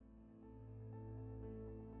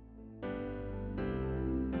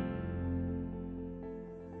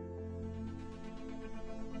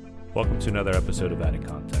Welcome to another episode of Adding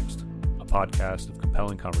Context, a podcast of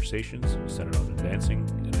compelling conversations centered on advancing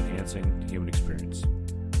and enhancing the human experience.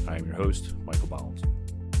 I am your host, Michael Bollins.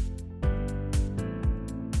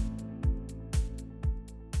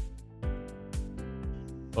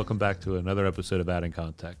 Welcome back to another episode of Adding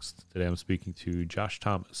Context. Today I'm speaking to Josh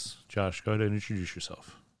Thomas. Josh, go ahead and introduce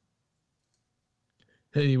yourself.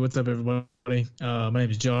 Hey, what's up, everybody? My name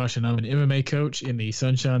is Josh, and I'm an MMA coach in the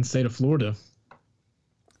Sunshine State of Florida.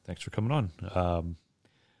 Thanks for coming on.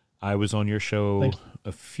 I was on your show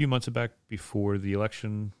a few months back before the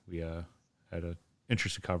election. We had an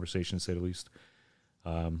interesting conversation, to say the least.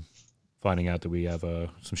 Finding out that we have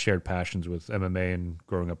some shared passions with MMA and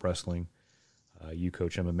growing up wrestling. You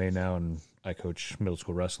coach MMA now, and I coach middle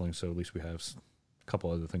school wrestling, so at least we have a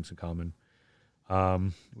couple other things in common.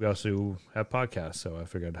 We also have podcasts, so I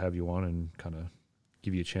figured I'd have you on and kind of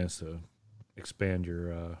give you a chance to expand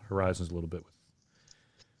your horizons a little bit.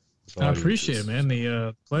 I appreciate it, man.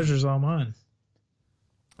 The pleasure's all mine.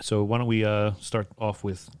 So why don't we start off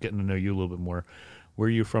with getting to know you a little bit more. Where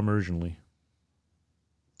are you from originally?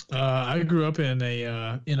 I grew up in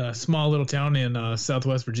a small little town in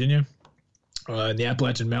Southwest Virginia, in the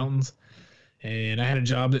Appalachian Mountains, and I had a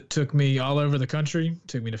job that took me all over the country.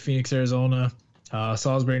 Took me to Phoenix, Arizona,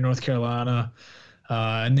 Salisbury, North Carolina,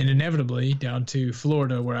 and then inevitably down to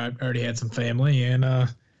Florida, where I already had some family, and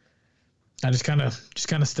I just kind of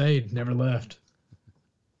stayed, never left.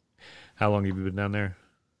 How long have you been down there?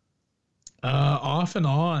 Off and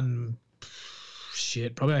on,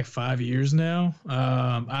 probably like 5 years now.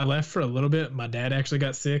 I left for a little bit. My dad actually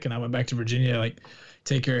got sick, and I went back to Virginia to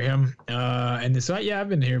take care of him. And so I've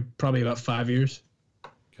been here probably about 5 years.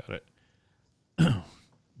 Got it.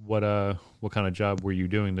 What kind of job were you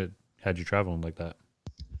doing that had you traveling like that?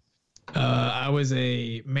 I was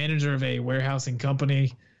a manager of a warehousing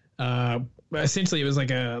company. Essentially, it was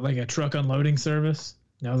like a truck unloading service.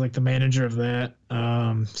 I was like the manager of that.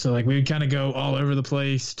 So we would kind of go all over the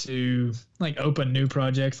place to open new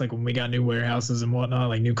projects, like when we got new warehouses and whatnot,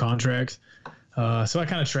 like new contracts. So I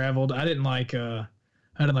kind of traveled. I didn't like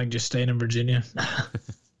just staying in Virginia.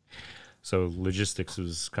 So logistics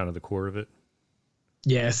was kind of the core of it.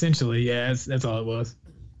 Yeah, essentially. Yeah, that's all it was.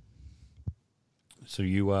 So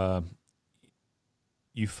you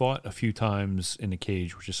fought a few times in the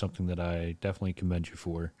cage, which is something that I definitely commend you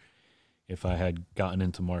for. If I had gotten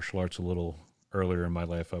into martial arts a little earlier in my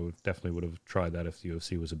life, I would have tried that if the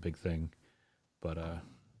UFC was a big thing. But I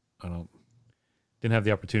didn't have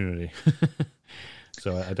the opportunity.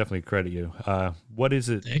 So I definitely credit you. What is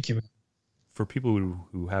it? Thank you. For people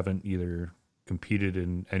who haven't either competed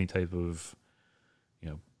in any type of,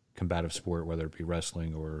 combative sport, whether it be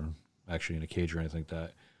wrestling or actually in a cage or anything like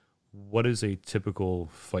that, what is a typical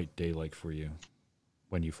fight day like for you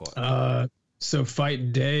when you fought? So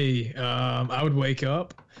fight day, I would wake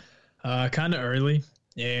up kind of early,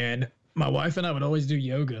 and my wife and I would always do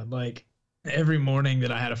yoga every morning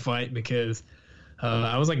that I had a fight, because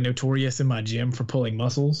I was notorious in my gym for pulling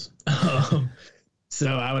muscles. So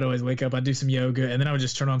I would always wake up, I'd do some yoga, and then I would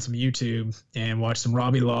just turn on some YouTube and watch some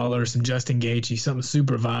Robbie Lawler, some Justin Gaethje, something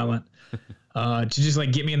super violent, to just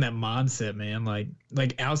get me in that mindset, man. Like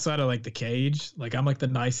outside of the cage, I'm the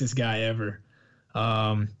nicest guy ever.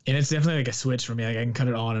 And it's definitely a switch for me. I can cut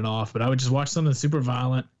it on and off, but I would just watch something super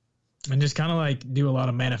violent and just kind of do a lot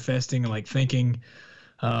of manifesting and thinking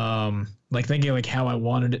how I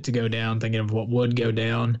wanted it to go down, thinking of what would go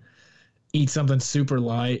down. Eat something super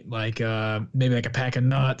light, maybe a pack of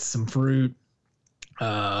nuts, some fruit,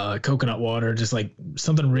 coconut water, just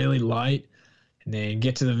something really light. And then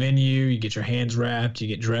get to the venue, you get your hands wrapped, you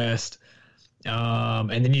get dressed. And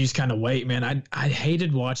then you just kind of wait, man. I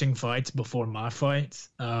hated watching fights before my fights.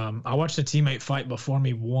 I watched a teammate fight before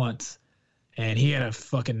me once, and he had a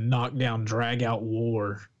fucking knockdown, drag out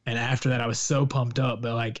war. And after that, I was so pumped up,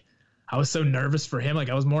 but I was so nervous for him.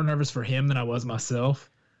 I was more nervous for him than I was myself.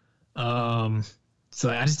 So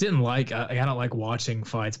I just didn't I don't like watching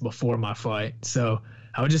fights before my fight. So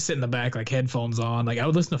I would just sit in the back, headphones on. I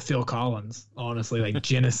would listen to Phil Collins, honestly,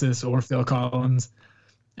 Genesis or Phil Collins.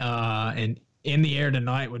 And In the Air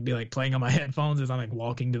Tonight would be playing on my headphones as I'm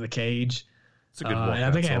walking to the cage. It's a good walkout and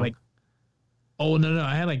I think song.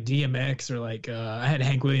 I had I had DMX, or I had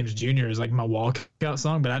Hank Williams Jr. as my walkout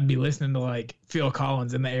song, but I'd be listening to Phil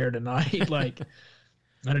Collins In the Air Tonight,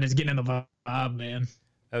 I'm just getting in the vibe, man.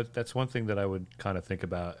 That's one thing that I would kind of think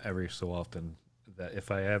about every so often, that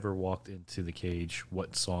if I ever walked into the cage,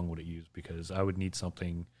 what song would it use? Because I would need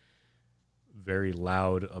something very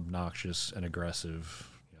loud, obnoxious, and aggressive,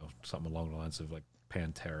 something along the lines of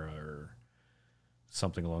Pantera or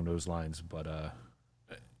something along those lines. But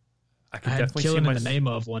I I could had definitely Killing see in the Name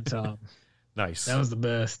of one time. Nice. That was the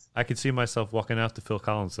best. I could see myself walking out to Phil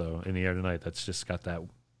Collins though in the air tonight. That's just got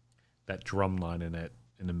that drum line in it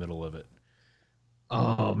in the middle of it.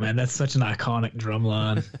 Oh man, that's such an iconic drum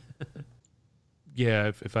line. Yeah,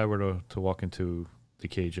 if I were to walk into the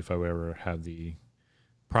cage, if I would ever have the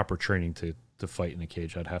proper training to fight in the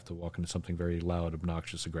cage, I'd have to walk into something very loud,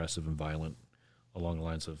 obnoxious, aggressive, and violent, along the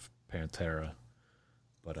lines of Pantera.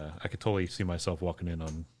 But I could totally see myself walking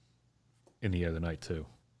in the air tonight too.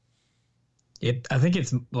 I think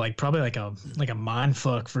it's like probably like a mind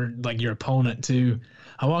fuck for like your opponent too.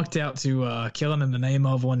 I walked out to Killing in the Name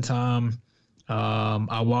of one time.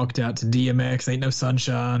 I walked out to DMX, Ain't No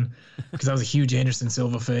Sunshine, because I was a huge Anderson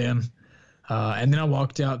Silva fan. And then I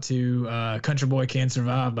walked out to Country Boy Can't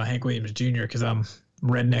Survive by Hank Williams Jr. because I'm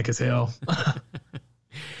redneck as hell.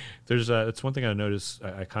 It's one thing I noticed.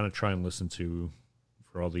 I kind of try and listen to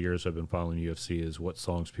for all the years I've been following UFC is what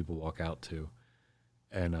songs people walk out to,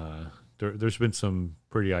 and there's been some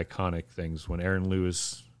pretty iconic things when Aaron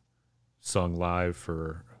Lewis sung live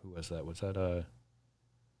for who was that? Was that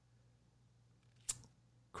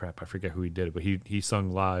crap? I forget who he did it, but he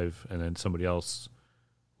sung live, and then somebody else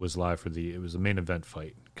was live for it was a main event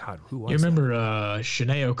fight. God, who was? You remember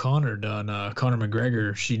Sinead O'Connor done Conor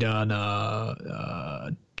McGregor? She done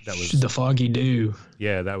that was The Foggy Dew.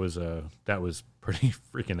 Yeah, that was pretty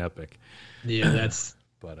freaking epic. Yeah,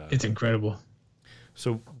 but it's incredible.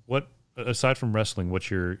 So what? Aside from wrestling, what's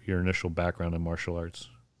your initial background in martial arts?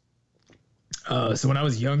 So when I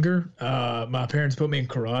was younger, my parents put me in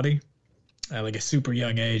karate at like a super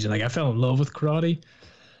young age, and like I fell in love with karate.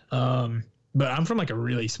 But I'm from like a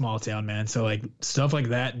really small town, man. So like stuff like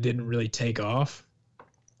that didn't really take off.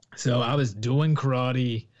 So I was doing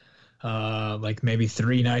karate like maybe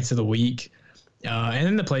 3 nights of the week. And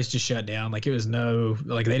then the place just shut down. Like it was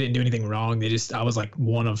they didn't do anything wrong. I was like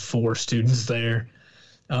one of 4 students there.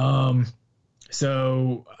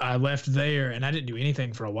 So I left there and I didn't do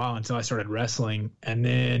anything for a while until I started wrestling. And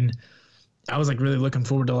then I was like really looking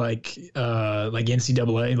forward to like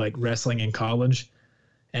NCAA, like wrestling in college.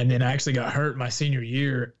 And then I actually got hurt my senior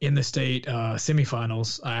year in the state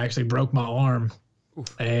semifinals. I actually broke my arm.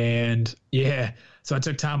 Oof. And yeah, so I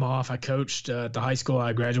took time off. I coached at the high school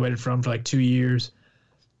I graduated from for like 2 years,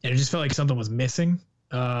 and it just felt like something was missing.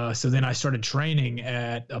 So then I started training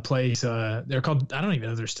at a place. They're called, I don't even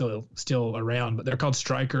know if they're still around, but they're called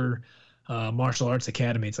Stryker Martial Arts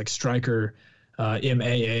Academy. It's like Stryker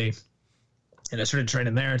MAA. And I started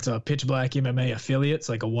training there. It's a Pitch Black MMA affiliate. It's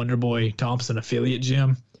like a Wonderboy Thompson affiliate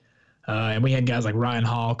gym. And we had guys like Ryan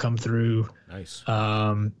Hall come through. Nice.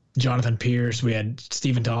 Jonathan Pierce. We had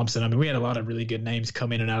Stephen Thompson. I mean, we had a lot of really good names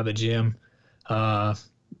come in and out of the gym. But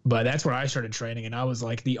that's where I started training. And I was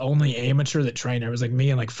like the only amateur that trained. It was like me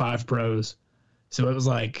and like 5 pros. So it was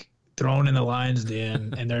like thrown in the lion's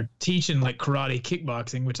den. And they're teaching like karate,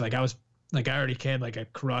 kickboxing, which like I already had like a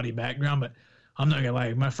karate background, but I'm not gonna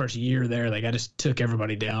lie, my first year there, like I just took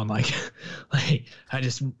everybody down. Like I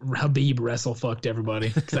just Habib wrestle fucked everybody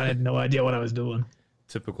because I had no idea what I was doing.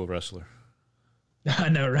 Typical wrestler. I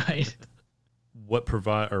know, right? What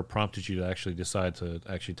prompted you to actually decide to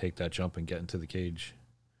actually take that jump and get into the cage?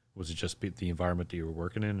 Was it just the environment that you were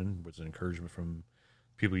working in, and was it encouragement from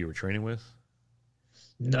people you were training with?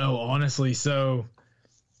 No, honestly. So,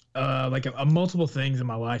 multiple things in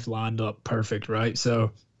my life lined up perfect, right?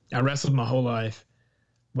 So I wrestled my whole life.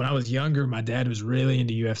 When I was younger, my dad was really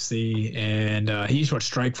into UFC, and he used to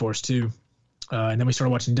watch Strikeforce too. And then we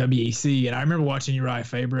started watching WEC, and I remember watching Uriah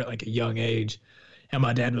Faber at like a young age, and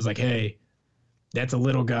my dad was like, "Hey, that's a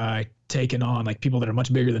little guy taking on like people that are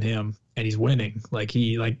much bigger than him, and he's winning." Like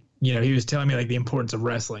he was telling me like the importance of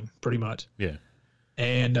wrestling, pretty much. Yeah.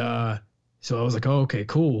 And so I was like, "Oh, okay,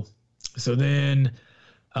 cool." So then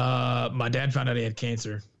my dad found out he had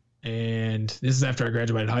cancer. And this is after I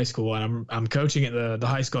graduated high school, and I'm coaching at the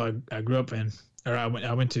high school I grew up in, or I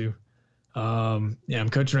went to. I'm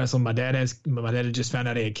coaching wrestling. My dad had just found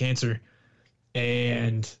out he had cancer,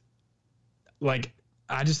 and like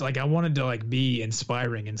I wanted to like be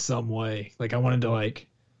inspiring in some way. Like I wanted to like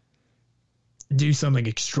do something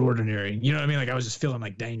extraordinary. You know what I mean? Like I was just feeling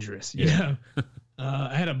like dangerous. You know?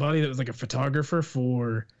 I had a buddy that was like a photographer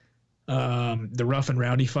for the Rough and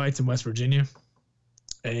Rowdy fights in West Virginia.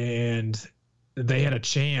 And they had a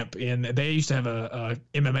champ, and they used to have a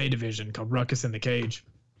MMA division called Ruckus in the Cage,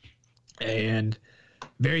 and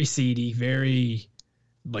very seedy, very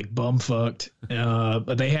like bumfucked.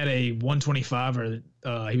 But they had a 125er.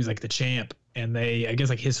 He was like the champ, and I guess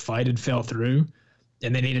like his fight had fell through,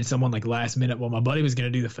 and they needed someone like last minute. Well, my buddy was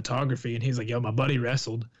gonna do the photography, and he's like, "Yo, my buddy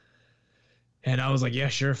wrestled." And I was like, yeah,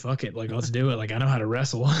 sure, fuck it. Like, let's do it. Like, I know how to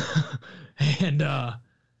wrestle. And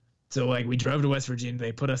so like we drove to West Virginia.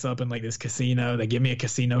 They put us up in like this casino. They give me a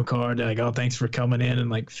casino card. They're like, oh, thanks for coming in and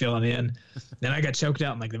like filling in. Then I got choked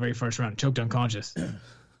out in like the very first round, choked unconscious.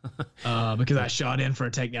 Because I shot in for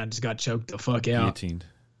a takedown, just got choked the fuck out. Guillotined.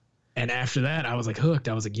 And after that, I was like hooked.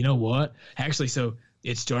 I was like, you know what? Actually, so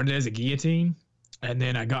it started as a guillotine, and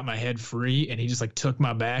then I got my head free, and he just like took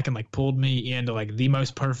my back and like pulled me into like the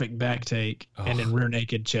most perfect back take, and then rear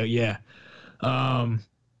naked choke. Yeah.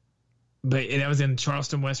 But that was in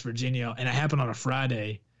Charleston, West Virginia, and it happened on a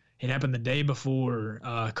Friday. It happened the day before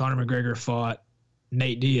Conor McGregor fought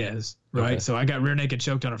Nate Diaz, right? Okay. So I got rear naked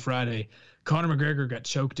choked on a Friday. Conor McGregor got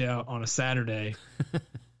choked out on a Saturday,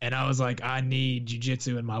 and I was like, I need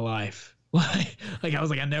jiu-jitsu in my life. Like I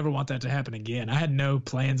was like, I never want that to happen again. I had no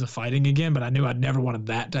plans of fighting again, but I knew I'd never wanted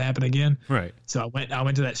that to happen again. Right. So I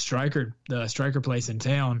went to the striker place in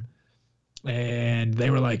town, and they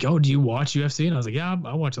were like, oh, do you watch UFC? And I was like, yeah,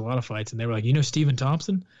 I watch a lot of fights. And they were like, you know Stephen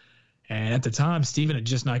Thompson? And at the time, Stephen had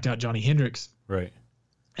just knocked out Johnny Hendricks. Right.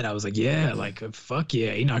 And I was like, yeah, like, fuck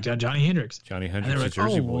yeah, he knocked out Johnny Hendricks. Johnny Hendricks is like,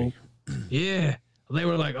 Jersey boy. Yeah. They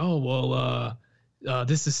were like, oh, well,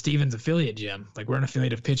 this is Stephen's affiliate gym. Like, we're an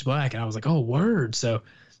affiliate of Pitch Black. And I was like, oh, word. So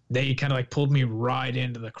they kind of like pulled me right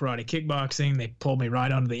into the karate kickboxing. They pulled me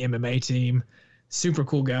right onto the MMA team. Super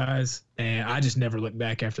cool guys. And I just never looked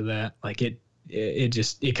back after that. Like it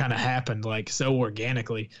kind of happened like so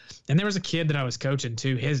organically. And there was a kid that I was coaching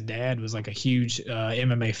too. His dad was like a huge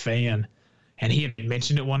MMA fan. And he had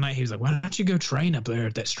mentioned it one night. He was like, why don't you go train up there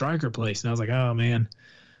at that striker place? And I was like, oh man,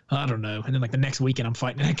 I don't know. And then like the next weekend I'm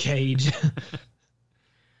fighting in a cage.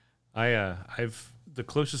 I've the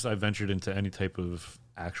closest I ventured into any type of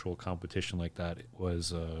actual competition like that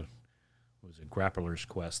was a Grappler's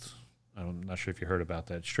Quest. I'm not sure if you heard about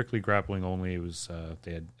that. Strictly grappling only. It was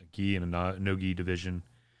they had a gi and a no gi division,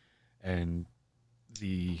 and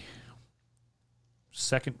the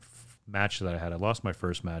second match that I had, I lost my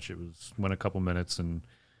first match. It went a couple minutes and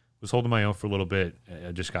was holding my own for a little bit.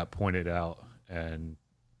 I just got pointed out and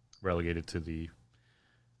relegated to the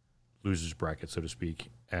losers bracket, so to speak.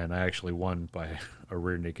 And I actually won by a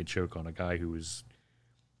rear naked choke on a guy who was,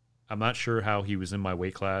 I'm not sure how he was in my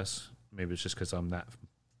weight class. Maybe it's just because I'm that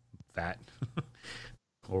fat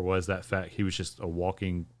or was that fat. He was just a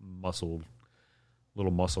walking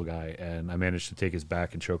little muscle guy. And I managed to take his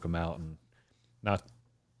back and choke him out, and not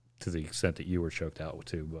to the extent that you were choked out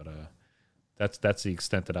too, but that's the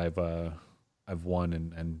extent that I've won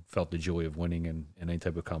and felt the joy of winning in any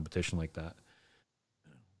type of competition like that.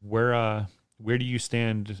 Where do you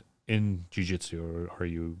stand in jiu-jitsu? Or are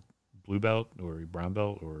you blue belt or brown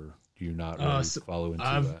belt, or do you not really follow into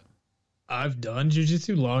that? I've done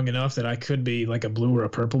jiu-jitsu long enough that I could be like a blue or a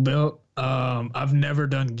purple belt. I've never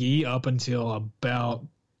done gi up until about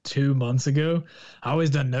 2 months ago. I always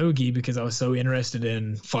done no gi because I was so interested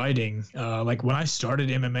in fighting. Like when I started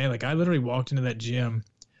MMA, like I literally walked into that gym.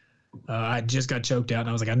 I just got choked out, and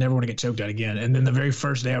I was like, I never want to get choked out again. And then the very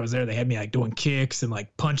first day I was there, they had me like doing kicks and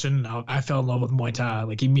like punching. I fell in love with Muay Thai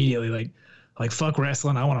like immediately. Like fuck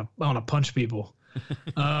wrestling. I want to punch people.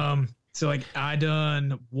 So like I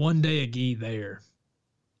done 1 day of gi there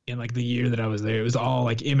in like the year that I was there. It was all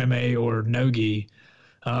like MMA or no gi.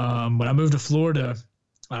 When I moved to Florida,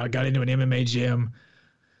 I got into an MMA gym.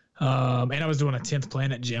 And I was doing a 10th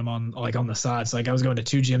Planet gym on the side. So like I was going to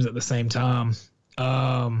 2 gyms at the same time.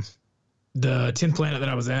 The 10th Planet that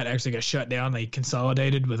I was at actually got shut down. They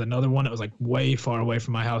consolidated with another one that was like way far away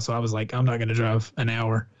from my house. So I was like, I'm not going to drive an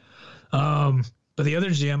hour. But the other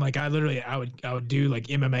gym, like I would do like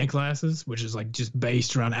MMA classes, which is like just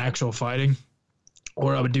based around actual fighting,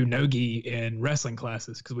 or I would do no-gi and wrestling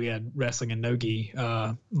classes because we had wrestling and no-gi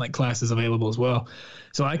like classes available as well.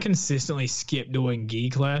 So I consistently skipped doing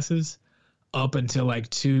gi classes up until like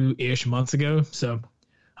 2-ish months ago. So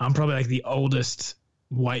I'm probably like the oldest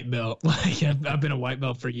white belt. Like I've been a white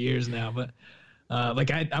belt for years now, but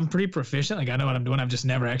like I'm pretty proficient. Like I know what I'm doing. I've just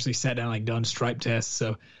never actually sat down and like done stripe tests.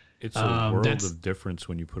 So it's a world of difference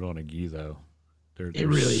when you put on a gi, though. There's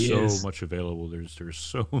really so is. much available. There's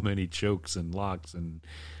so many chokes and locks and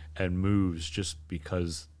moves just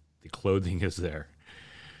because the clothing is there.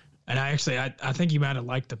 And I think you might have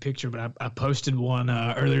liked the picture, but I posted one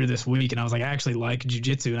earlier this week, and I was like, I actually like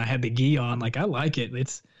jiu-jitsu, and I had the gi on. Like I like it.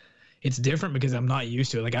 It's different because I'm not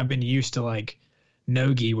used to it. Like I've been used to like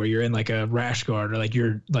no gi where you're in like a rash guard or like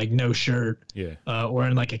you're like no shirt, or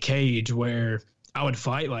in like a cage where I would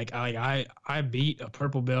fight. Like I beat a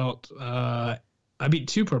purple belt. I beat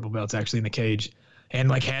 2 purple belts actually in the cage, and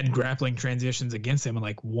like had grappling transitions against him and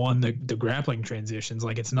like won the grappling transitions.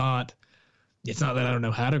 Like it's not it's not that I don't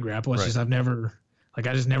know how to grapple. It's Right. just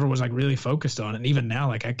I just never was like really focused on it. And even now,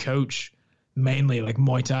 like I coach mainly like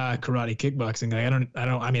Muay Thai, karate, kickboxing. Like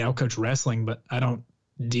I mean, I'll coach wrestling, but I don't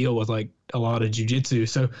deal with like a lot of jujitsu.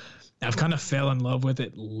 So I've kind of fell in love with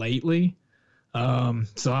it lately.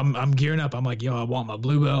 So I'm gearing up. I'm like, yo, I want my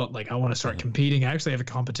blue belt. Like I want to start competing. I actually have a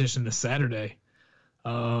competition this Saturday.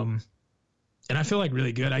 And I feel like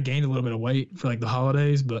really good. I gained a little bit of weight for like the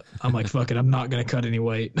holidays, but I'm like, fuck it. I'm not going to cut any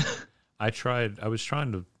weight. I was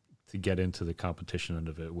trying to get into the competition end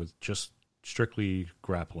of it with just strictly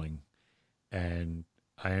grappling. And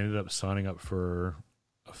I ended up signing up for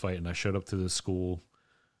a fight, and I showed up to this school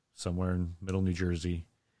somewhere in middle New Jersey,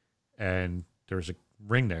 and there was a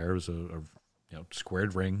ring there. It was a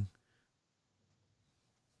squared ring.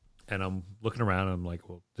 And I'm looking around, and I'm like,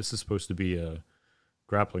 well, this is supposed to be a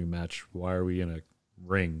grappling match. Why are we in a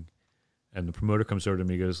ring? And the promoter comes over to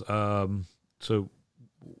me and goes, so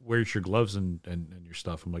where's your gloves and your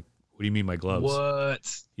stuff? I'm like, what do you mean my gloves?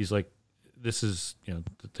 What? He's like, this is,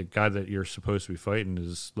 the guy that you're supposed to be fighting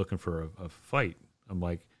is looking for a fight. I'm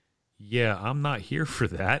like, yeah, I'm not here for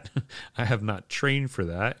that. I have not trained for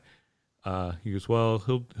that. He goes, well,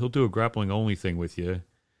 he'll do a grappling only thing with you.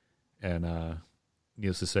 And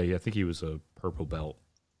needless to say, I think he was a purple belt,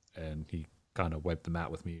 and he kind of wiped the mat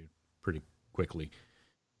with me pretty quickly.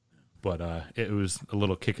 But it was a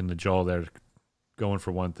little kick in the jaw there, going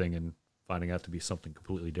for one thing and finding out to be something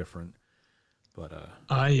completely different. But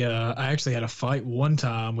I actually had a fight one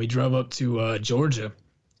time. We drove up to Georgia,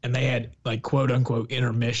 and they had like quote unquote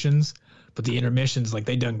intermissions, but the intermissions, like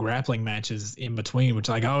they done grappling matches in between, which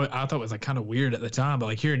like I thought was like kind of weird at the time. But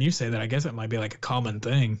like hearing you say that, I guess it might be like a common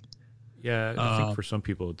thing. Yeah, I think for some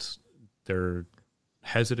people they're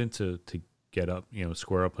hesitant to get up,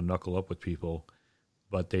 square up and knuckle up with people,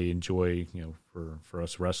 but they enjoy, for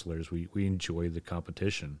us wrestlers, we enjoy the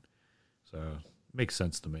competition. So it makes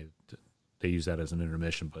sense to me. They use that as an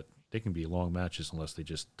intermission, but they can be long matches unless they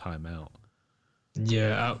just time out.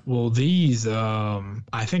 Yeah, well, these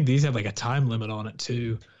I think these have like a time limit on it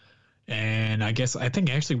too, and I think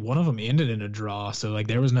actually one of them ended in a draw, so like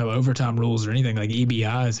there was no overtime rules or anything. Like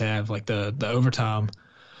EBIs have like the overtime,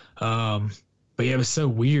 but yeah, it was so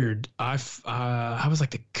weird. I was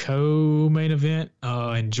like the co-main event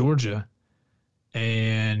in Georgia,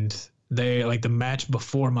 and they like the match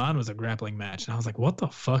before mine was a grappling match, and I was like, what the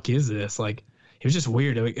fuck is this? Like it was just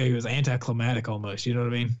weird. It was anticlimactic almost, you know what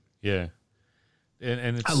I mean? Yeah.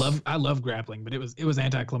 And it's, I love grappling, but it was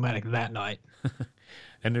anticlimactic that night.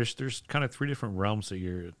 And there's kind of three different realms that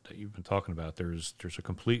you've been talking about. There's a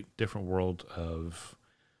complete different world of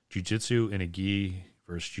jiu-jitsu in a gi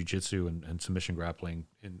versus jiu-jitsu and submission grappling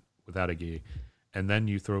without a gi. And then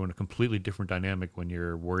you throw in a completely different dynamic when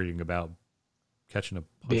you're worrying about catching a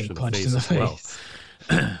punch to the face as well.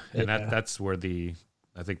 And that's where I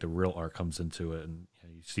think the real art comes into it. And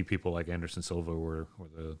you see people like Anderson Silva or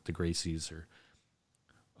the Gracies, or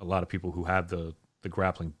a lot of people who have the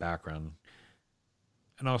grappling background.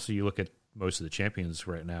 And also you look at most of the champions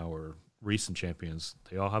right now, or recent champions,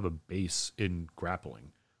 they all have a base in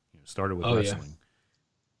grappling. Started with wrestling.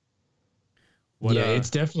 Yeah. It's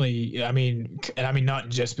definitely, I mean, not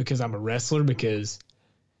just because I'm a wrestler, because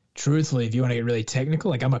truthfully, if you want to get really technical,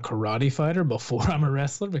 like I'm a karate fighter before I'm a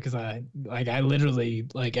wrestler, because I literally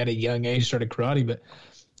like at a young age started karate, but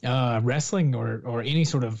wrestling or any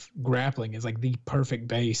sort of grappling is like the perfect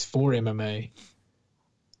base for MMA.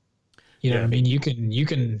 You know what I mean? You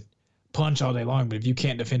can punch all day long, but if you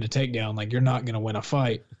can't defend a takedown, like you're not going to win a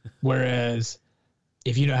fight. Whereas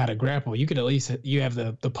if you know how to grapple, you could at least, you have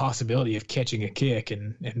the possibility of catching a kick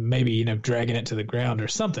and maybe, dragging it to the ground or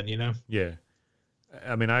something, Yeah.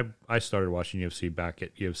 I mean, I started watching UFC back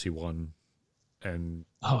at UFC 1, and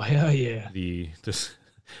oh hell yeah, this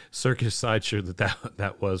circus sideshow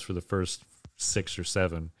that was for the first 6 or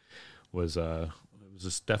 7 was it was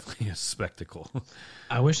just definitely a spectacle.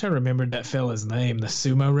 I wish I remembered that fella's name. The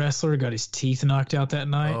sumo wrestler got his teeth knocked out that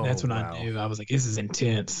night. Oh, that's when wow. I knew. I was like, this is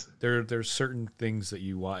intense. There's certain things that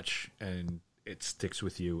you watch and it sticks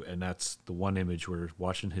with you, and that's the one image where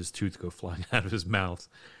watching his tooth go flying out of his mouth.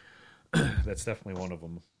 That's definitely one of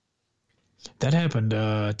them. That happened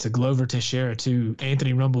to Glover Teixeira too.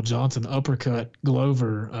 Anthony Rumble Johnson uppercut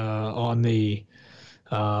Glover on the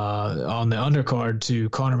undercard to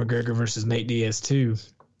Conor McGregor versus Nate Diaz too.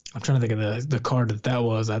 I'm trying to think of the card that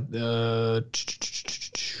was at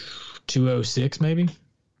 206 maybe.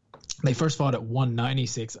 They first fought at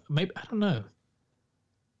 196. Maybe, I don't know.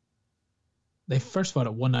 They first fought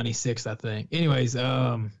at 196, I think. Anyways,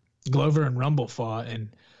 Glover and Rumble fought, and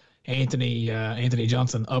Anthony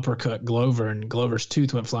Johnson uppercut Glover, and Glover's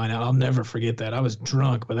tooth went flying out. I'll never forget that. I was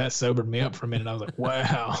drunk, but that sobered me up for a minute. I was like,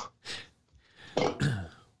 wow.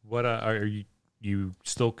 What are you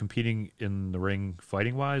still competing in the ring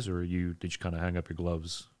fighting wise, or did you kind of hang up your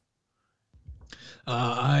gloves?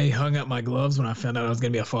 I hung up my gloves when I found out I was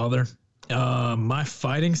going to be a father. My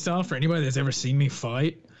fighting style, for anybody that's ever seen me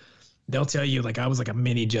fight, they'll tell you like I was like a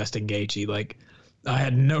mini Justin Gaethje. Like I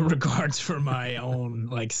had no regards for my own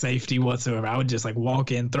like safety whatsoever. I would just like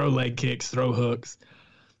walk in, throw leg kicks, throw hooks,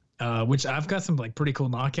 which I've got some like pretty cool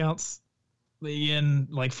knockouts in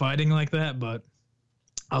like fighting like that. But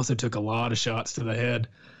I also took a lot of shots to the head,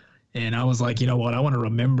 and I was like, you know what? I want to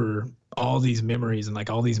remember all these memories and like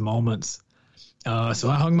all these moments. So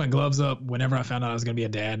I hung my gloves up whenever I found out I was going to be a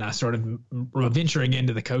dad, and I started venturing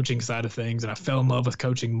into the coaching side of things, and I fell in love with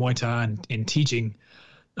coaching Muay Thai and teaching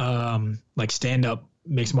like stand-up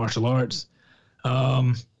mixed martial arts.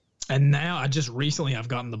 And now I've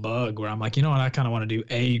gotten the bug where I'm like, you know what, I kind of want to do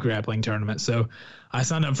a grappling tournament. So I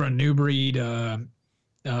signed up for a New Breed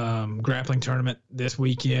grappling tournament this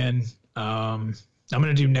weekend. I'm going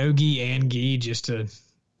to do no gi and gi just to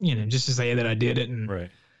say that I did it, and Right.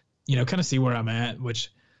 Kind of see where I'm at,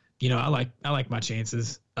 which, I like my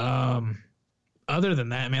chances. Other than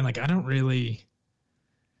that, man, like I don't really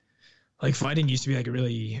like fighting used to be like a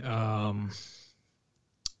really, I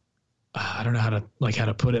don't know how to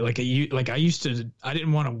put it. I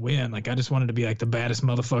didn't want to win. Like I just wanted to be like the baddest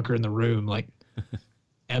motherfucker in the room. Like,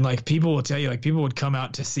 and like people will tell you, like people would come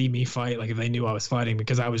out to see me fight. Like if they knew I was fighting,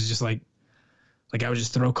 because I was just like I would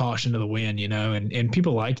just throw caution to the wind, and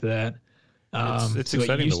people liked that. It's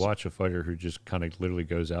exciting to watch a fighter who just kind of literally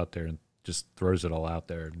goes out there and just throws it all out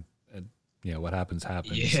there, and what happens.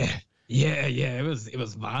 Yeah. It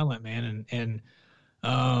was violent, man, and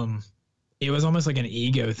it was almost like an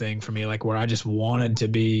ego thing for me, like where I just wanted to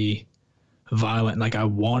be violent, like I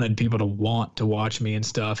wanted people to want to watch me and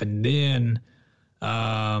stuff. And then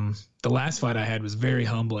the last fight I had was very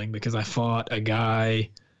humbling because I fought a guy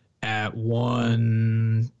I fought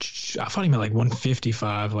him at like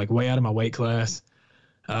 155, like way out of my weight class.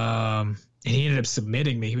 And he ended up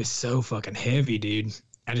submitting me. He was so fucking heavy, dude.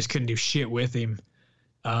 I just couldn't do shit with him.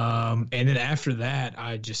 And then after that,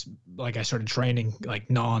 I started training like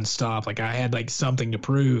nonstop. Like I had like something to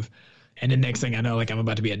prove. And the next thing I know, like I'm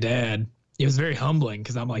about to be a dad. It was very humbling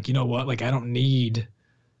because I'm like, you know what? Like I don't need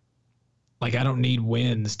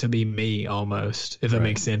wins to be me, almost, if that Right.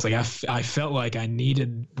 makes sense. Like I felt like I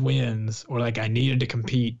needed wins, or like I needed to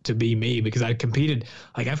compete to be me, because I've competed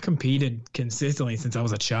consistently since I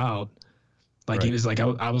was a child. Like Right. it was like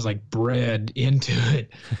I was like bred into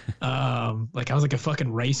it. Like I was like a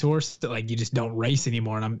fucking racehorse that like you just don't race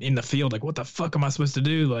anymore, and I'm in the field like, what the fuck am I supposed to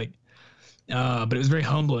do? Like, but it was very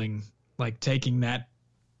humbling, like taking that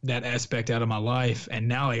aspect out of my life, and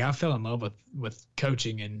now like I fell in love with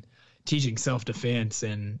coaching and teaching self-defense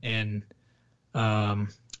and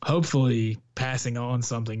hopefully passing on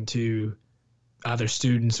something to either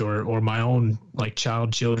students or my own like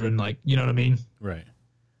children, like, you know what I mean? Right.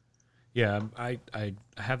 Yeah, I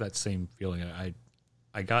have that same feeling.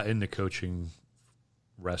 I got into coaching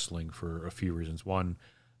wrestling for a few reasons. One,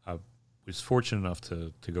 I was fortunate enough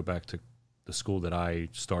to go back to the school that I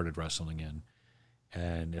started wrestling in,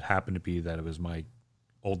 and it happened to be that it was my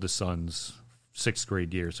oldest son's 6th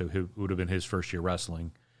grade year, so it would have been his first year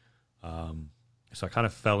wrestling. So I kind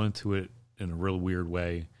of fell into it in a real weird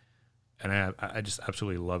way, and I just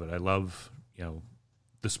absolutely love it. I love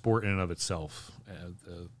the sport in and of itself,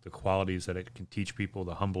 the qualities that it can teach people,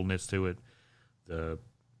 the humbleness to it, the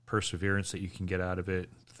perseverance that you can get out of it.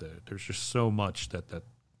 There's just so much that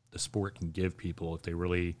the sport can give people if they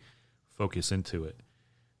really focus into it.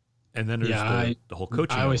 And then there's the whole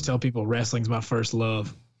coaching. I always tell people wrestling's my first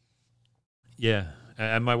love. Yeah,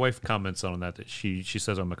 and my wife comments on that she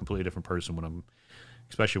says I'm a completely different person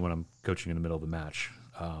especially when I'm coaching in the middle of the match.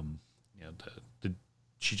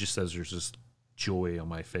 She just says there's this joy on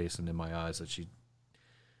my face and in my eyes that she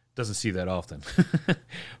doesn't see that often.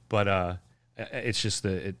 But it's just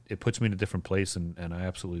that it puts me in a different place, and I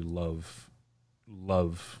absolutely love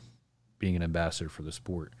being an ambassador for the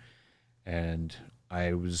sport. And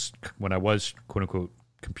when I was quote unquote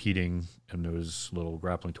competing in those little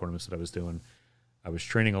grappling tournaments that I was doing, I was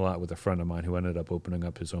training a lot with a friend of mine who ended up opening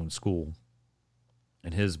up his own school.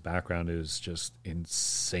 And his background is just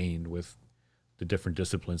insane with the different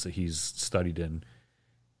disciplines that he's studied in.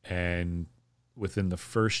 And within the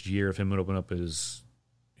first year of him opening up his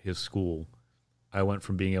school, I went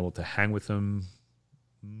from being able to hang with him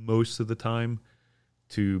most of the time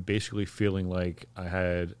to basically feeling like I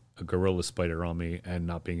had a gorilla spider on me and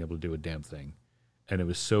not being able to do a damn thing. and it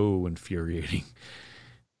was so infuriating.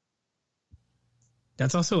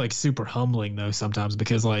 That's also like super humbling though sometimes,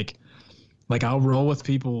 because like I'll roll with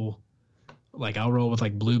people, like I'll roll with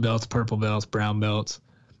like blue belts, purple belts, brown belts,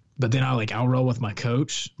 but then I'll roll with my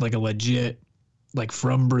coach, like a legit, like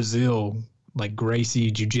from Brazil, like Gracie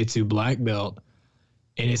Jiu-Jitsu black belt.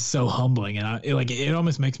 And it's so humbling, and it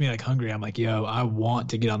almost makes me like hungry. I'm like, yo, I want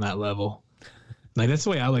to get on that level. Like that's the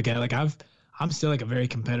way I look at it. Like I'm still like a very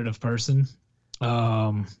competitive person.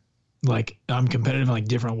 Like I'm competitive in like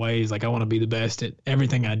different ways. Like I want to be the best at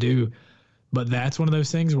everything I do. But that's one of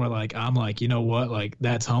those things where like I'm like, you know what? Like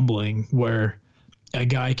that's humbling, where a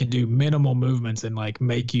guy can do minimal movements and like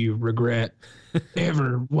make you regret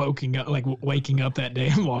ever waking up that day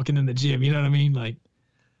and walking in the gym. You know what I mean? Like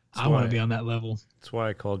I want to be on that level. That's why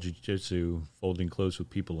I call jiu-jitsu folding clothes with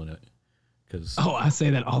people in it. I say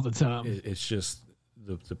that all the time. It's just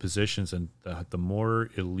the positions, and the more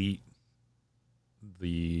elite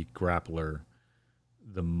the grappler,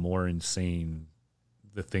 the more insane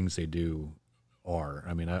the things they do are.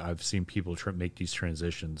 I mean, I've seen people make these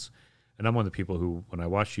transitions, and I'm one of the people who, when I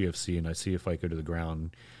watch UFC and I see a fight go to the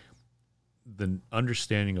ground, the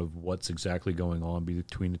understanding of what's exactly going on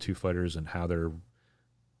between the two fighters and how they're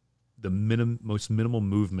the most minimal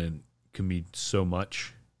movement can be so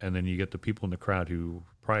much. And then you get the people in the crowd who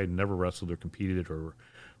probably never wrestled or competed or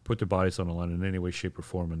put their bodies on the line in any way, shape, or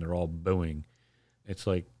form, and they're all booing. It's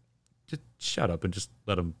like, just shut up and just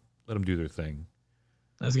let them do their thing.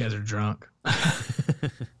 Those guys are drunk.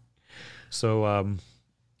 So,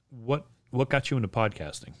 what got you into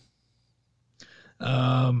podcasting?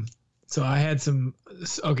 So I had so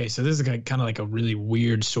this is kind of like a really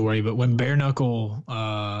weird story, but when Bare Knuckle,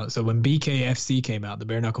 when BKFC came out, the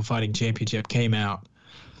Bare Knuckle Fighting Championship came out,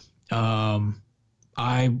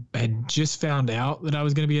 I had just found out that I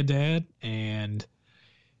was going to be a dad, and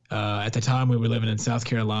at the time we were living in South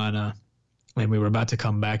Carolina, and we were about to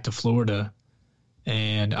come back to Florida,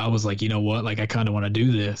 and I was like, you know what, like I kind of want to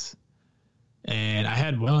do this, and I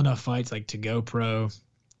had well enough fights like to go pro.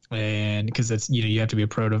 And because that's, you have to be a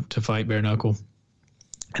pro to fight bare knuckle.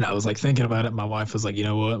 And I was like thinking about it. My wife was like, you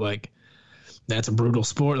know what, like that's a brutal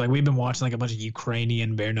sport. Like we've been watching like a bunch of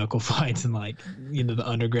Ukrainian bare knuckle fights and like, the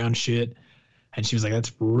underground shit. And she was like,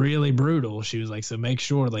 that's really brutal. She was like, so make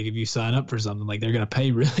sure like if you sign up for something, like they're going to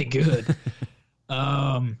pay really good.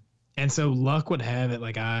 And so luck would have it,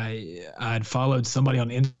 like I'd followed somebody on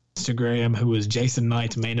Instagram who was Jason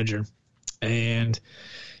Knight's manager. And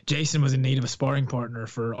Jason was in need of a sparring partner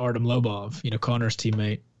for Artem Lobov, Connor's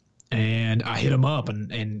teammate. And I hit him up,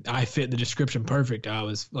 and I fit the description perfect. I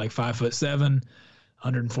was like 5'7",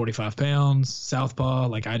 145 pounds, southpaw.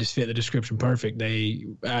 Like I just fit the description perfect. They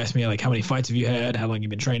asked me like, how many fights have you had? How long you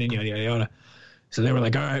been training? Yada, yada, yada. So they were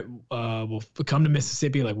like, all right, we'll come to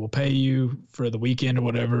Mississippi. Like we'll pay you for the weekend or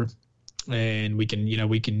whatever. And we can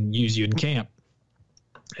use you in camp.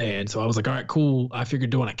 And so I was like, all right, cool. I figured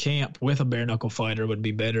doing a camp with a bare knuckle fighter would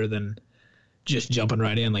be better than just jumping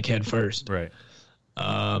right in like head first. Right.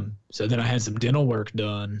 So then I had some dental work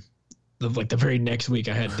done. Like the very next week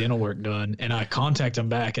I had dental work done, and I contacted them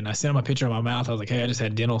back and I sent them a picture of my mouth. I was like, hey, I just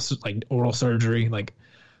had oral surgery. Like,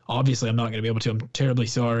 obviously I'm not going to be able to. I'm terribly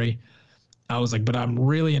sorry. I was like, but I'm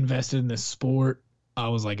really invested in this sport. I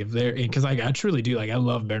was like, because I truly do. Like, I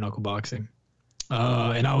love bare knuckle boxing.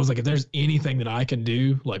 And I was like, if there's anything that I can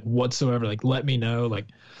do, like whatsoever, like let me know. Like,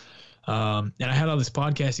 and I had all this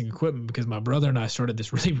podcasting equipment because my brother and I started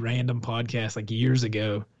this really random podcast like years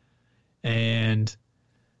ago. And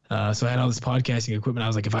so I had all this podcasting equipment. I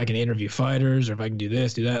was like, if I can interview fighters or if I can do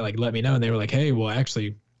this, do that, like let me know. And they were like, hey, well,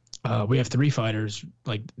 actually, we have 3 fighters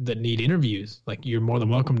like that need interviews. Like you're more than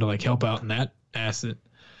welcome to like help out in that facet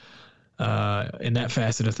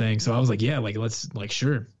of things. So I was like, yeah, like let's like,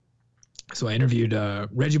 sure. So I interviewed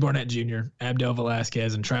Reggie Barnett Jr., Abdel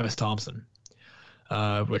Velasquez, and Travis Thompson,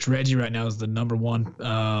 which Reggie right now is the number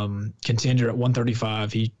 1 contender at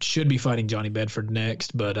 135. He should be fighting Johnny Bedford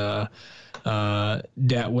next, but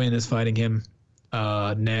Dat Win is fighting him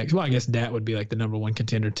next. Well, I guess Dat would be like the number 1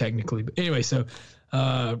 contender technically. But anyway, so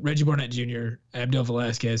Reggie Barnett Jr., Abdel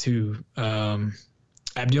Velasquez, who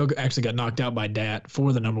Abdel actually got knocked out by Dat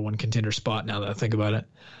for the number 1 contender spot now that I think about it.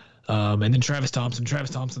 And then Travis Thompson.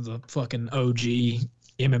 Travis Thompson's a fucking OG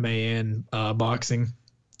MMA and boxing.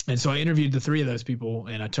 And so I interviewed the 3 of those people,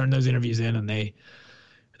 and I turned those interviews in, and they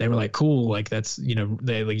were like, cool. Like that's,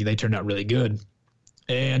 they turned out really good.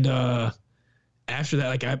 And after that,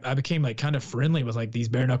 like I became like kind of friendly with like these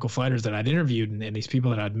bare knuckle fighters that I'd interviewed and these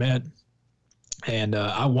people that I'd met. And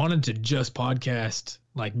I wanted to just podcast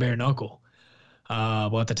like bare knuckle.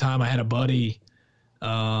 Well, at the time I had a buddy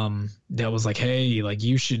that was like, hey, like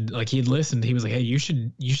you should, like he'd listened. He was like, hey, you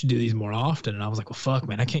should do these more often. And I was like, well, fuck,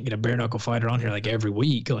 man, I can't get a bare knuckle fighter on here like every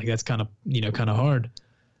week. Like that's kind of, kind of hard.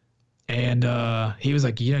 And he was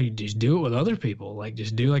like, you just do it with other people. Like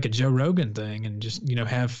just do like a Joe Rogan thing and just,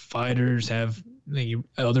 have fighters, have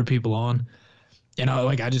other people on. And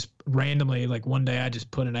I just randomly, like one day I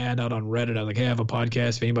just put an ad out on Reddit. I was like, hey, I have a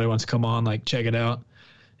podcast. If anybody wants to come on, like check it out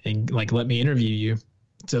and like let me interview you.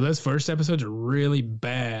 So those first episodes are really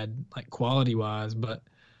bad, like quality wise, but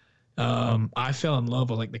I fell in love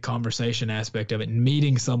with like the conversation aspect of it and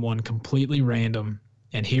meeting someone completely random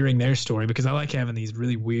and hearing their story, because I like having these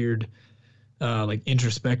really weird, like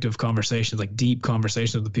introspective conversations, like deep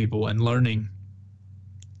conversations with the people and learning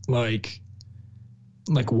like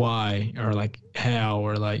why or like how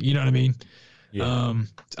or like, you know what I mean? Yeah.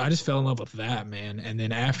 I just fell in love with that, man. And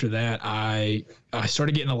then after that, I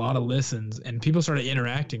started getting a lot of listens and people started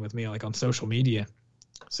interacting with me like on social media.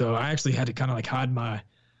 So I actually had to kind of like hide my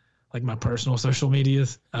personal social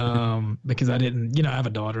medias, because I didn't, I have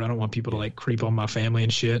a daughter. I don't want people to like creep on my family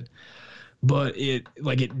and shit. But it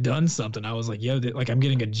done something. I was like, yo, like I'm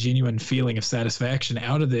getting a genuine feeling of satisfaction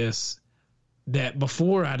out of this that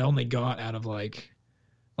before I'd only got out of like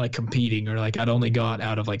competing, or like I'd only got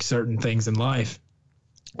out of like certain things in life.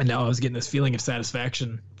 And now I was getting this feeling of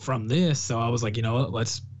satisfaction from this. So I was like, you know what,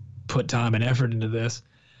 let's put time and effort into this.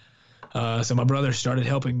 So my brother started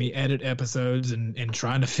helping me edit episodes and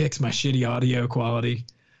trying to fix my shitty audio quality.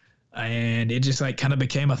 And it just like kind of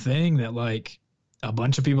became a thing that like a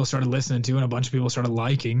bunch of people started listening to and a bunch of people started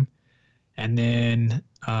liking. And then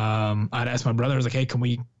I'd ask my brother, I was like, hey, can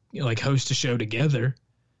we like host a show together?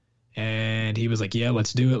 And he was like, yeah,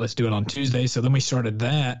 let's do it. Let's do it on Tuesday. So then we started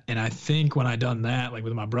that. And I think when I done that, like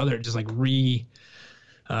with my brother, it just like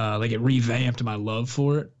it revamped my love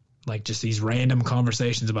for it. Like just these random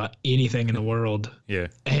conversations about anything in the world. Yeah.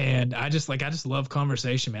 And I just love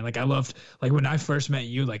conversation, man. Like I loved, like when I first met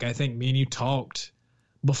you, like I think me and you talked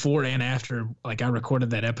before and after, like I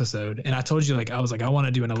recorded that episode. And I told you, like, I was like, I want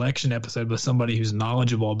to do an election episode with somebody who's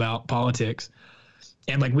knowledgeable about politics.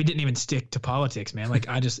 And like we didn't even stick to politics, man. Like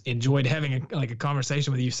I just enjoyed having a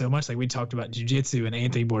conversation with you so much. Like we talked about jiu-jitsu and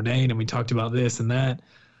Anthony Bourdain, and we talked about this and that.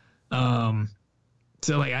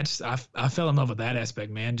 So like I fell in love with that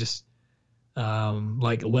aspect, man. Just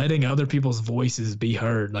like letting other people's voices be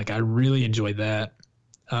heard. Like I really enjoyed that.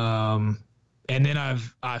 And then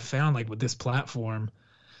I found like with this platform,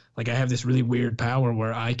 like I have this really weird power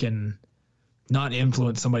where I can not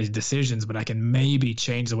influence somebody's decisions, but I can maybe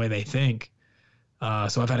change the way they think.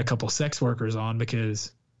 So I've had a couple sex workers on,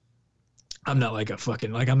 because I'm not like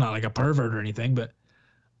I'm not like a pervert or anything, but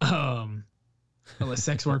well,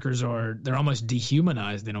 sex workers they're almost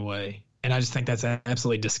dehumanized in a way. And I just think that's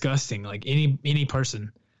absolutely disgusting. Like any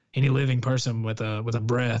person, any living person with a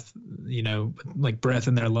breath, like breath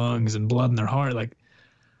in their lungs and blood in their heart, like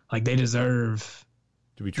they deserve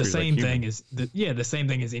to be treated the same like thing as the same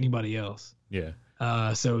thing as anybody else. Yeah.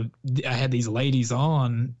 So I had these ladies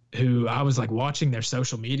on who I was like watching their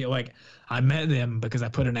social media. Like I met them because I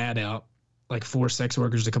put an ad out like for sex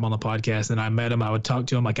workers to come on the podcast. And I met them. I would talk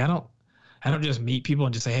to them. Like, I don't just meet people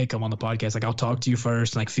and just say, hey, come on the podcast. Like I'll talk to you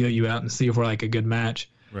first and like feel you out and see if we're like a good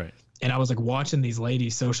match. Right. And I was like watching these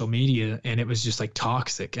ladies' social media, and it was just like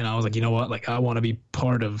toxic. And I was like, you know what? Like I want to be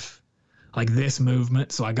part of like this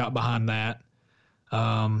movement. So I got behind that.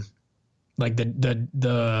 Like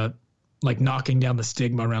the like knocking down the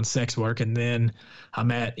stigma around sex work. And then I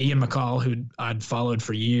met Ian McCall, who I'd followed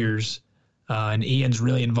for years. And Ian's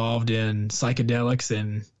really involved in psychedelics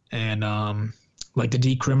and like the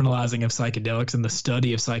decriminalizing of psychedelics and the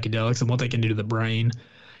study of psychedelics and what they can do to the brain.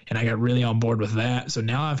 And I got really on board with that. So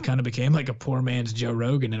now I've kind of became like a poor man's Joe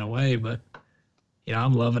Rogan in a way, but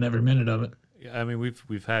I'm loving every minute of it. Yeah, I mean,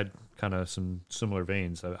 we've had kind of some similar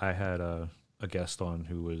veins. I had a guest on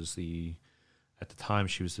who was at the time,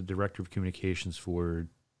 she was the director of communications for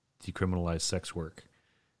decriminalized sex work.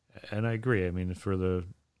 And I agree. I mean, for the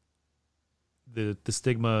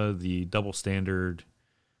stigma, the double standard,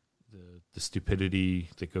 the stupidity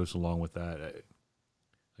that goes along with that,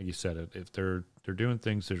 like you said, if they're doing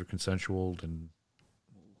things that are consensual and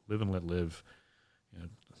live and let live,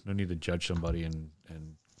 no need to judge somebody and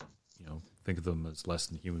think of them as less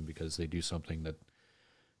than human because they do something that,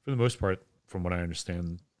 for the most part, from what I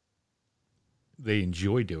understand, they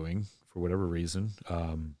enjoy doing for whatever reason.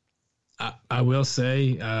 I will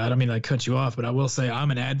say, I don't mean to cut you off, but I will say I'm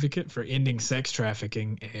an advocate for ending sex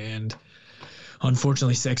trafficking, and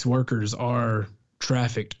unfortunately, sex workers are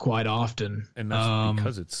trafficked quite often. And that's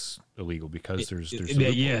because it's illegal, because there's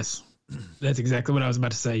yes, that's exactly what I was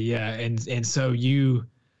about to say. Yeah. And so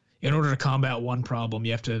in order to combat one problem,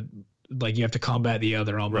 you have to combat the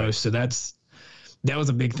other almost. Right. So that was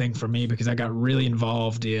a big thing for me because I got really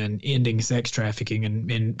involved in ending sex trafficking,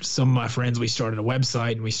 and some of my friends, we started a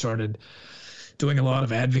website and we started doing a lot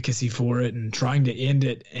of advocacy for it and trying to end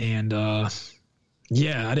it. And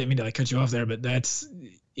yeah, I didn't mean to like cut you off there, but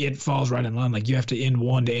it falls right in line. Like you have to end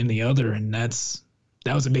one to end the other, and that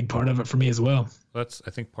was a big part of it for me as well. I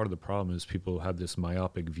think part of the problem is people have this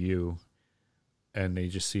myopic view, and they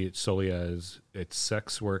just see it solely as it's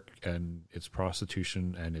sex work and it's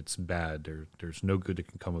prostitution and it's bad. There's no good that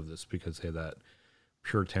can come of this because they have that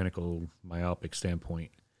puritanical, myopic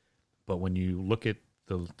standpoint. But when you look at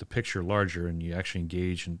the picture larger and you actually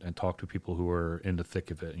engage and talk to people who are in the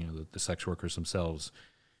thick of it, the sex workers themselves,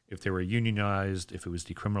 if they were unionized, if it was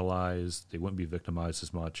decriminalized, they wouldn't be victimized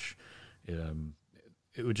as much.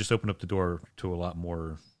 It would just open up the door to a lot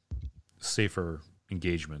more safer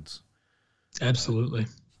engagements. Absolutely.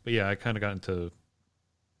 But yeah, I kind of got into,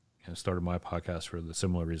 started my podcast for the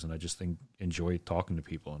similar reason. I just enjoy talking to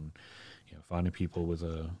people and, finding people with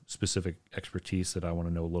a specific expertise that I want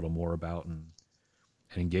to know a little more about and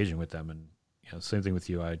engaging with them. And, same thing with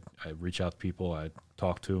you. I reach out to people, I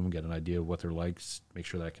talk to them, get an idea of what they're like, make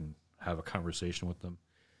sure that I can have a conversation with them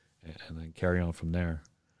and then carry on from there.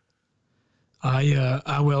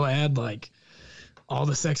 I will add, like, all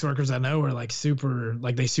the sex workers I know are they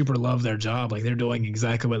super love their job. Like they're doing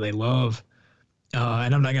exactly what they love.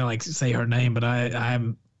 And I'm not going to say her name, but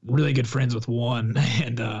I'm really good friends with one.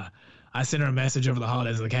 And I sent her a message over the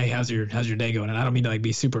holidays like, hey, how's your day going? And I don't mean to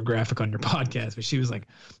be super graphic on your podcast, but she was like,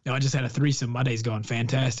 I just had a threesome. My day's going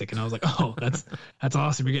fantastic. And I was like, oh, that's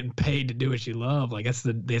awesome. You're getting paid to do what you love. Like that's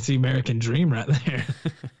the American dream right there.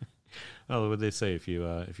 Well, what they say, if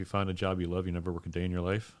you find a job you love, you never work a day in your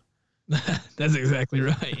life. That's exactly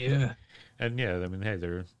right. Yeah. And yeah, I mean, hey,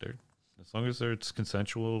 they're as long as it's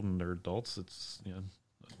consensual and they're adults, it's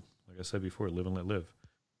like I said before, live and let live.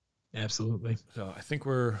 Absolutely. So I think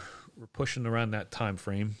we're pushing around that time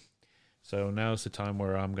frame. So now is the time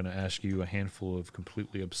where I'm going to ask you a handful of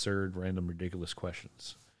completely absurd, random, ridiculous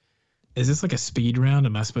questions. Is this like a speed round?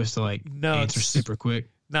 Am I supposed to answer super quick?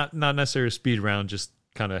 Not necessarily a speed round. Just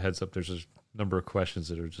kind of heads up. There's a number of questions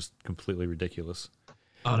that are just completely ridiculous.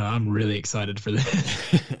 Oh, no, I'm really excited for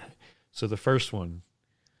this. So the first one,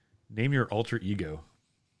 name your alter ego.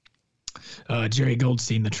 Jerry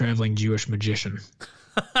Goldstein, the traveling Jewish magician.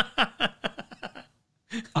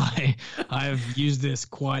 I've used this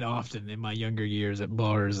quite often in my younger years at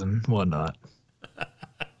bars and whatnot.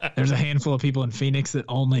 There's a handful of people in Phoenix that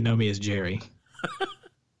only know me as Jerry.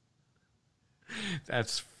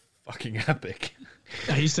 That's fucking epic.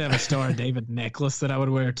 I used to have a Star of David necklace that I would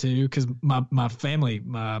wear too, because my family,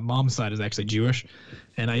 my mom's side is actually Jewish,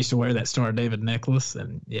 and I used to wear that Star of David necklace,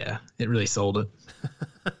 and yeah, it really sold it.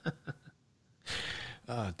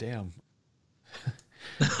 Oh, damn.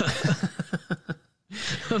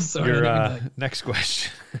 I'm sorry. Your next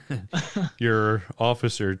question. Your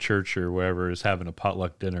office or church or wherever is having a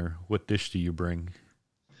potluck dinner. What dish do you bring?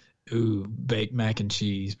 Ooh, baked mac and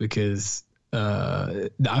cheese, because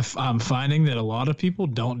I'm finding that a lot of people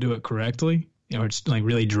don't do it correctly. It's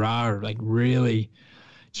really dry or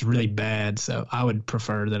it's really bad. So I would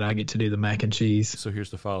prefer that I get to do the mac and cheese. So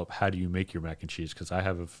here's the follow-up. How do you make your mac and cheese? Because I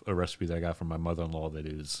have a recipe that I got from my mother-in-law that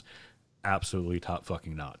is absolutely top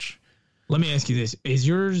fucking notch. Let me ask you this. Is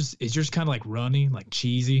yours kind of like runny, like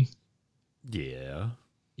cheesy? Yeah.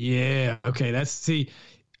 Yeah. Okay.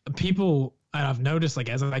 People, and I've noticed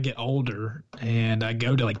as I get older and I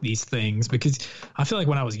go to these things, because I feel like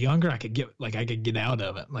when I was younger, I could get out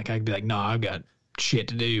of it. I'd be like, no, I've got shit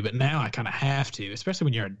to do. But now I kind of have to, especially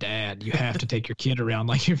when you're a dad, you have to take your kid around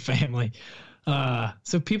like your family.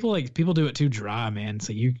 So people do it too dry, man.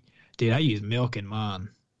 So I use milk in mine.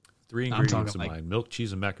 3 ingredients of mine: milk,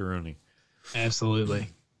 cheese, and macaroni. Absolutely.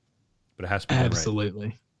 But it has to be done right.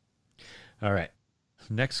 Absolutely. All right.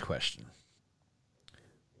 Next question.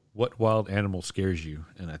 What wild animal scares you?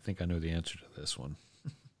 And I think I know the answer to this one.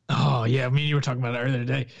 Oh, yeah. You were talking about it earlier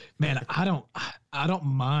today. Man, I don't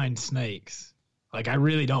mind snakes. I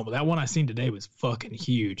really don't. But that one I seen today was fucking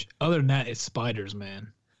huge. Other than that, it's spiders,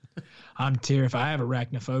 man. I'm terrified. I have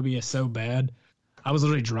arachnophobia so bad. I was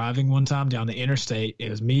literally driving one time down the interstate. It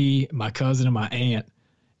was me, my cousin, and my aunt.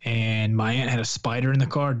 And my aunt had a spider in the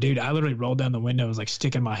car. Dude, I literally rolled down the window. I was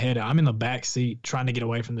sticking my head out. I'm in the back seat trying to get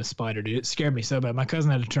away from this spider, dude. It scared me so bad. My cousin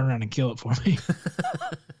had to turn around and kill it for me.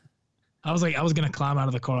 I was going to climb out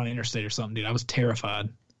of the car on the interstate or something, dude. I was terrified.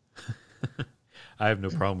 I have no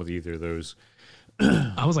problem with either of those.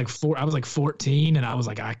 I was 14, and I was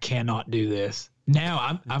like, I cannot do this.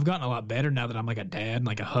 Now I've gotten a lot better now that I'm like a dad and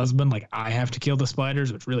like a husband. Like I have to kill the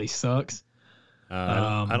spiders, which really sucks.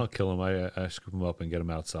 I don't kill them. I scoop them up and get them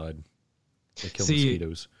outside. They kill See,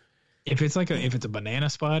 mosquitoes. if it's a banana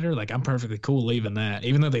spider, like I'm perfectly cool leaving that.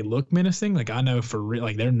 Even though they look menacing, like I know for real,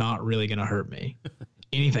 like they're not really gonna hurt me.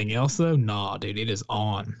 Anything else though, nah, dude, it is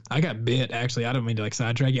on. I got bit actually. I don't mean to like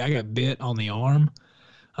sidetrack you. I got bit on the arm,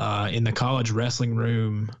 in the college wrestling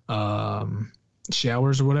room,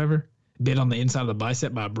 showers or whatever. Bit on the inside of the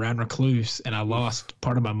bicep by a brown recluse, and I lost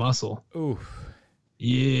part of my muscle. Ooh.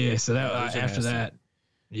 Yeah, so that after that,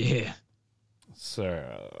 yeah.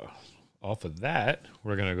 So, off of that,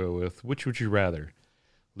 we're going to go with, which would you rather?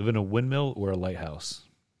 Live in a windmill or a lighthouse?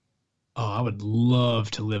 Oh, I would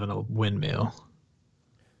love to live in a windmill.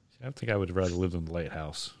 I think I would rather live in the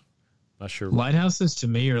lighthouse. Not sure. Lighthouses to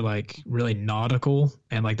me are like really nautical,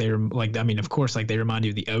 and like they're like, I mean, of course, like they remind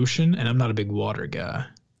you of the ocean, and I'm not a big water guy.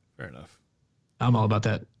 Fair enough. I'm all about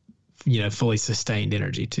that, fully sustained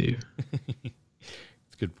energy too.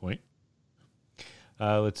 That's a good point.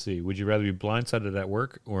 Let's see. Would you rather be blindsided at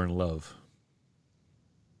work or in love?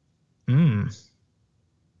 I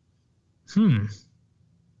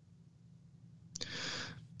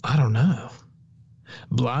don't know.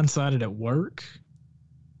 Blindsided at work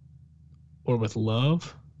or with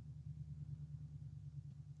love?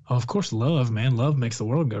 Oh, of course, love, man. Love makes the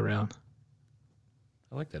world go round.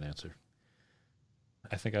 I like that answer.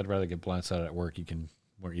 I think I'd rather get blindsided at work. You can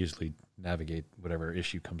more easily navigate whatever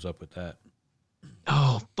issue comes up with that.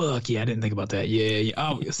 Oh, fuck. Yeah, I didn't think about that. Yeah.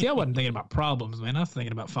 Oh, see, I wasn't thinking about problems, man. I was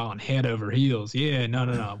thinking about falling head over heels. Yeah,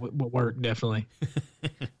 no. Work, definitely.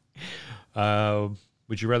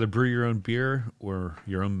 Would you rather brew your own beer or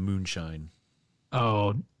your own moonshine?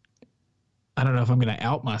 Oh, I don't know if I'm going to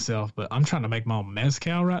out myself, but I'm trying to make my own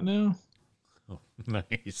mezcal right now. Oh,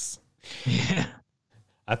 nice. Yeah.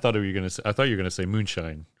 I thought you were gonna say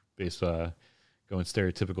moonshine, based going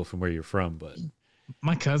stereotypical from where you're from, but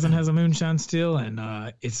my cousin has a moonshine still,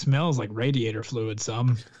 and it smells like radiator fluid. So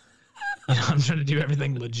I'm trying to do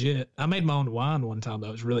everything legit. I made my own wine one time.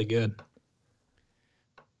 That was really good.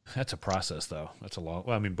 That's a process, though. That's a long.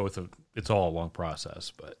 Well, I mean, it's all a long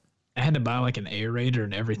process, but I had to buy like an aerator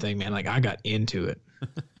and everything, man. Like I got into it.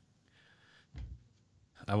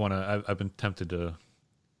 I've been tempted to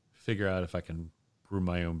figure out if I can brew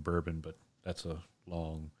my own bourbon, but that's a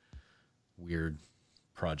long, weird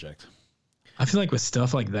project. I feel like with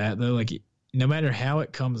stuff like that, though, like no matter how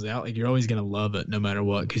it comes out, like you're always gonna love it no matter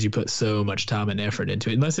what, because you put so much time and effort into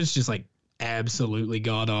it. Unless it's just like absolutely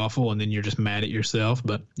god awful, and then you're just mad at yourself.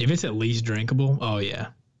 But if it's at least drinkable, oh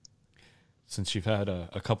yeah. Since you've had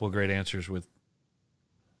a couple of great answers with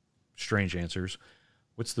strange answers,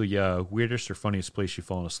 what's the weirdest or funniest place you've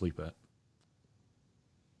fallen asleep at?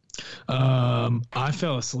 I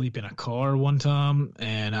fell asleep in a car one time,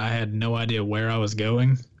 and I had no idea where I was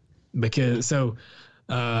going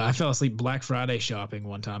I fell asleep Black Friday shopping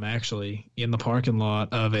one time, actually, in the parking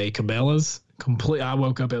lot of a Cabela's. I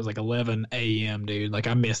woke up, it was like 11 a.m., dude. Like,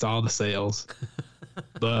 I missed all the sales.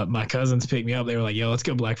 But my cousins picked me up. They were like, yo, let's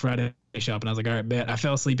go Black Friday shopping. I was like, all right, bet. I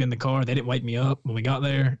fell asleep in the car. They didn't wake me up when we got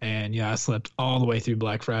there. And, yeah, I slept all the way through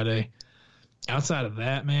Black Friday. Outside of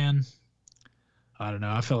that, man, I don't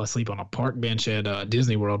know. I fell asleep on a park bench at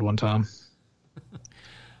Disney World one time.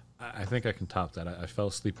 I think I can top that. I fell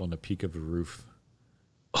asleep on the peak of a roof.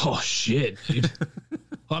 Oh, shit, dude.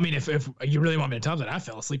 Well, I mean, if you really want me to top that, I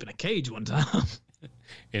fell asleep in a cage one time.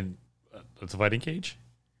 In the fighting cage?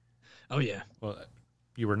 Oh, yeah. Well,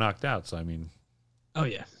 you were knocked out, so I mean. Oh,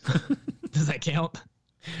 yeah. Does that count?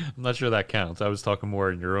 I'm not sure that counts. I was talking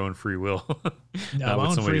more in your own free will. No, not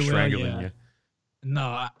with somebody strangling you.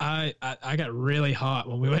 No, I got really hot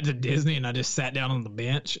when we went to Disney, and I just sat down on the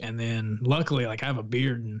bench, and then luckily, like, I have a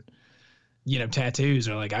beard and, tattoos,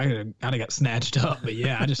 or like I'd have got snatched up. But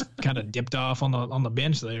yeah, I just kind of dipped off on the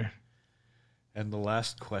bench there. And the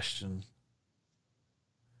last question: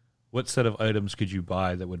 what set of items could you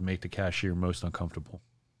buy that would make the cashier most uncomfortable?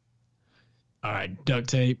 All right, duct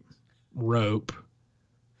tape, rope,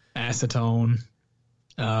 acetone.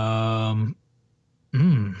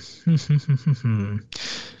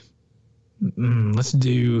 Let's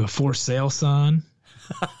do a for sale sign.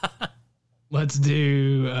 Let's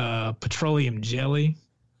do petroleum jelly.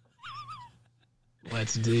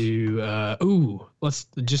 Let's do let's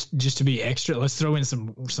just to be extra, let's throw in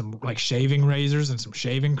some like shaving razors and some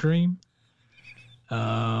shaving cream.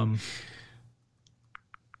 And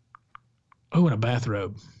a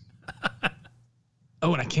bathrobe.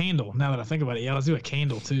 And a candle. Now that I think about it, yeah, let's do a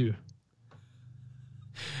candle too.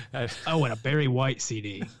 And a Barry White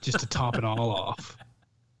CD just to top it all off.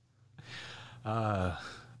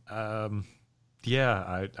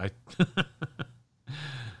 Yeah,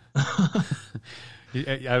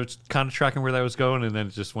 I was kind of tracking where that was going, and then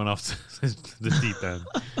it just went off to the deep end.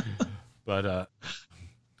 But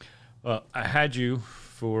well, I had you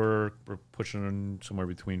for pushing somewhere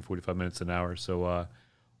between 45 minutes and an hour. So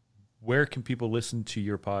where can people listen to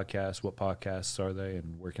your podcast? What podcasts are they,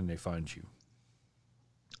 and where can they find you?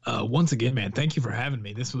 Once again, man, thank you for having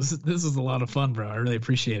me. This was a lot of fun, bro. I really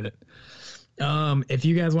appreciate it. If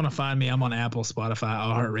you guys want to find me, I'm on Apple, Spotify,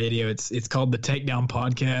 iHeartRadio. It's called the Takedown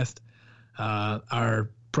Podcast. Our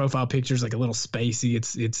profile picture is like a little spacey.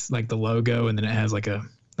 It's like the logo, and then it has like a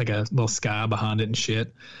little sky behind it and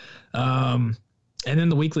shit. And then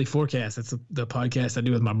the Weekly Forecast. That's the podcast I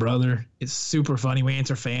do with my brother. It's super funny. We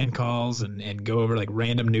answer fan calls and go over like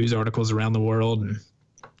random news articles around the world, and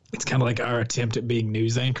it's kind of like our attempt at being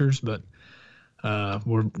news anchors, but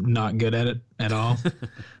we're not good at it at all.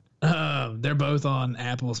 They're both on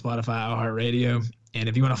Apple, Spotify, iHeartRadio. And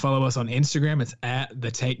if you want to follow us on Instagram, it's at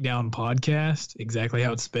the Takedown Podcast, exactly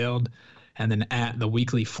how it's spelled. And then at the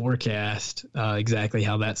Weekly Forecast, exactly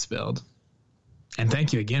how that's spelled. And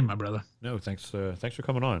thank you again, my brother. No, thanks for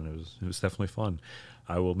coming on. It was definitely fun.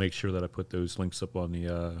 I will make sure that I put those links up on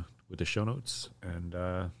the with the show notes. And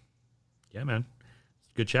yeah, man,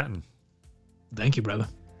 it's good chatting. Thank you, brother.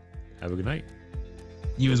 Have a good night.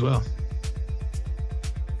 You as well.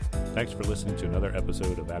 Thanks for listening to another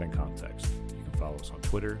episode of Adding Context. You can follow us on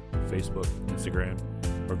Twitter, Facebook, Instagram,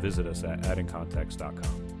 or visit us at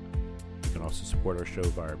addingcontext.com. You can also support our show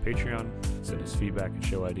via our Patreon and send us feedback and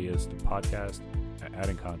show ideas to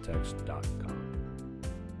podcast@addingcontext.com.